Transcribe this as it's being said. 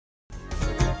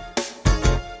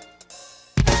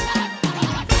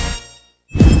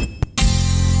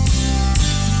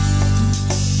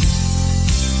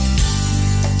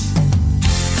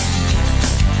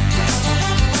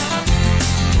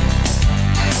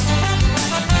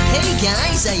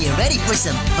Guys, are you ready for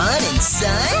some fun and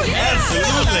sun?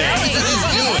 Absolutely!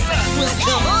 Well,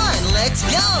 come on, let's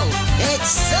go! It's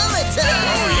summertime!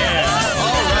 Oh, yeah!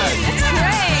 All right! That's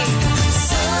great!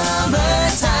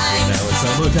 Summertime! Now it's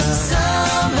summertime,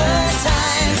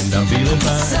 Summertime! and I'm feeling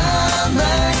fine.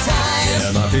 Summertime!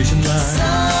 Yeah, my fishing line.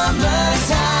 Summertime!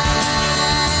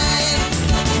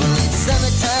 Well, it's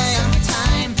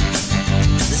summertime!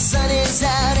 The sun is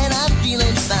out and I'm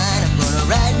feeling fine. I'm gonna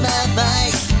ride my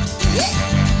bike. Yeah!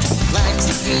 Climb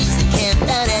some trees and camp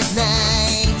out at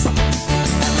night.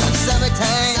 I love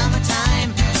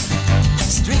summertime.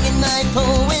 Stringing my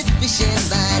pole with fishing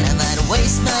line. I might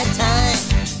waste my time,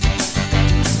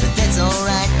 but that's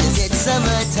alright, 'cause it's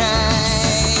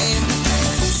summertime.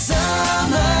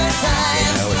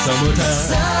 Summertime. Now it's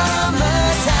summertime,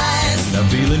 and I'm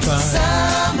feeling fine.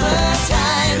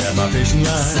 Summertime. Yeah, my fishing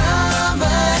line.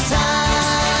 Summertime.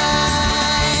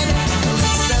 Well,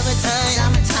 it's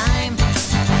summertime.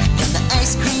 And the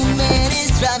ice cream man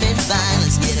is driving by.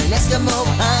 Let's get an Eskimo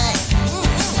pie.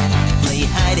 Play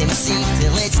hide and seek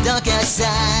till it's dark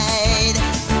outside.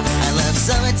 I love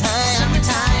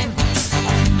summertime.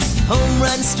 Home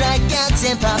runs, strikeouts,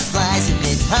 and pop flies if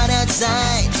it's hot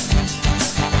outside.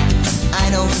 I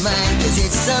don't mind, 'cause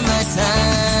it's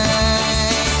summertime.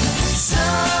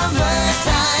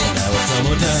 Summertime. Now it's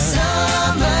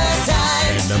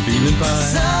Summertime. and I'm feeling fine.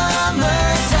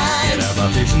 Summertime. Yeah, my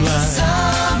fishing line.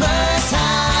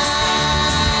 Summertime.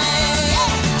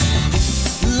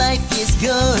 Life is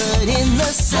good in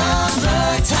the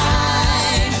summertime.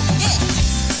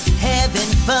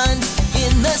 Having fun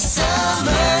in the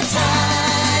summertime.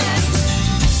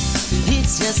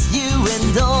 It's just you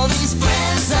and all these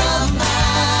friends of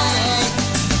mine.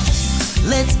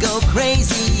 Let's go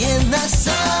crazy in the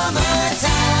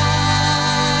summertime.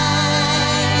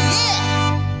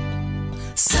 Yeah!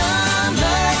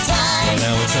 Summertime.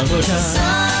 Now it's summertime,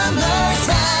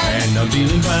 Summertime. and I'm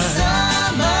feeling fine.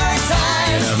 Summertime.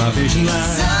 Yeah, my fishing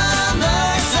line.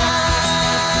 Summertime.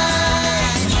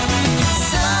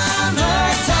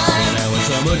 Summertime. Now it's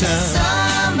summertime,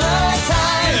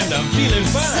 Summertime. and I'm feeling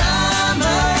fine.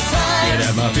 Summertime.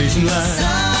 Yeah, my fishing line.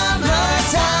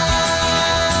 Summertime.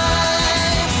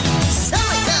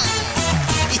 Summertime.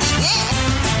 Yeah.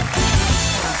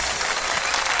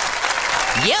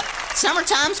 Yep,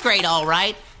 summertime's great, all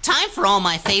right. Time for all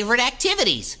my favorite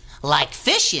activities, like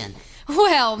fishing.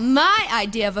 Well, my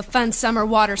idea of a fun summer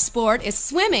water sport is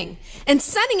swimming and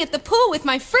sunning at the pool with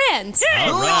my friends.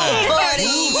 All right.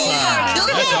 Party.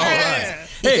 That's all right.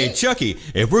 Hey, Chucky,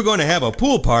 if we're going to have a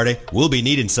pool party, we'll be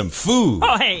needing some food.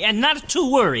 Oh, hey, and not to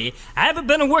worry. I've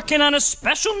been working on a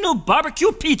special new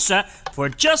barbecue pizza for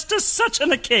just such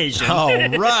an occasion. All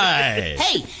right.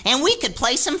 Hey, and we could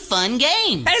play some fun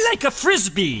games. I like a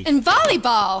frisbee. And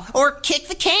volleyball. Or kick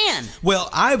the can. Well,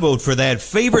 I vote for that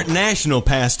favorite national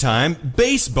pastime,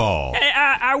 baseball. Hey,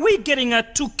 are we getting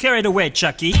too carried away,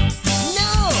 Chucky?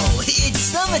 No, it's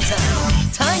summertime.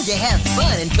 Time to have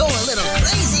fun and go a little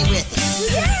crazy with it.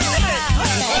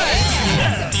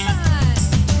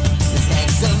 Let's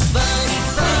have some fun.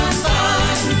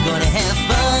 We're gonna have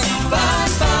fun.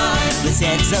 Let's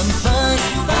have some fun.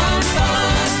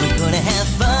 We're gonna have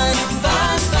fun.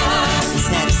 Let's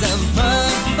have some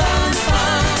fun.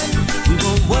 We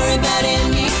won't worry about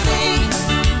anything.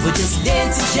 We'll just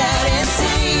dance and shout and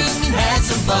sing and have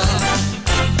some fun.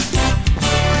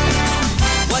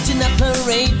 Watching a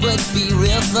parade would be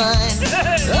real fun.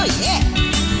 Oh yeah.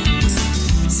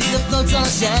 See the floats all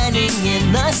shining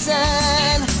in the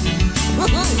sun.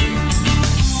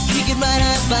 We can ride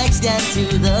our bikes down to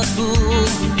the pool.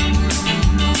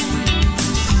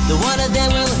 The water there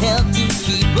will help to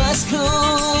keep us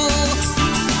cool.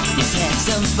 Let's have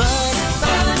some fun.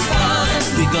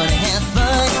 We're gonna have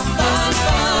fun.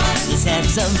 Let's have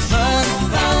some fun.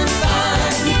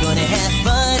 We're gonna have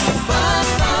fun.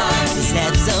 Let's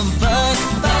have some fun.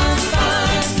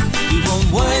 We won't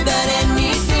worry about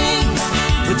anything.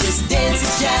 We'll just dance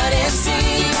and shout and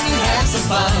sing and have some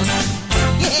fun.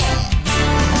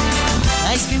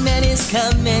 Yeah! Ice cream man is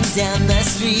coming down the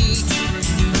street.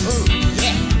 Oh,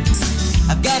 yeah!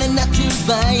 I've got enough to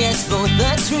buy us both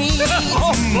a treat.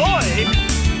 Oh, boy!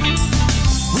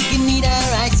 We can eat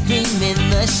our ice cream in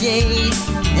the shade.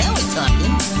 Now we're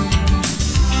talking.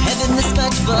 Having this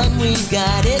much fun, we've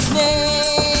got it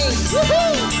made.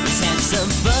 Woohoo! Let's have some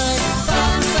fun.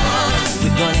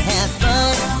 We're gonna have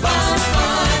fun.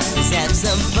 Let's have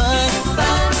some fun.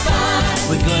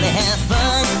 We're gonna have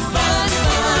fun.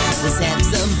 Let's have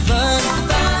some fun.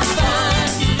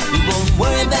 We won't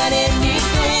worry about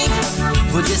anything.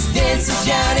 We'll just dance and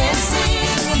shout and sing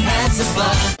and have some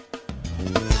fun.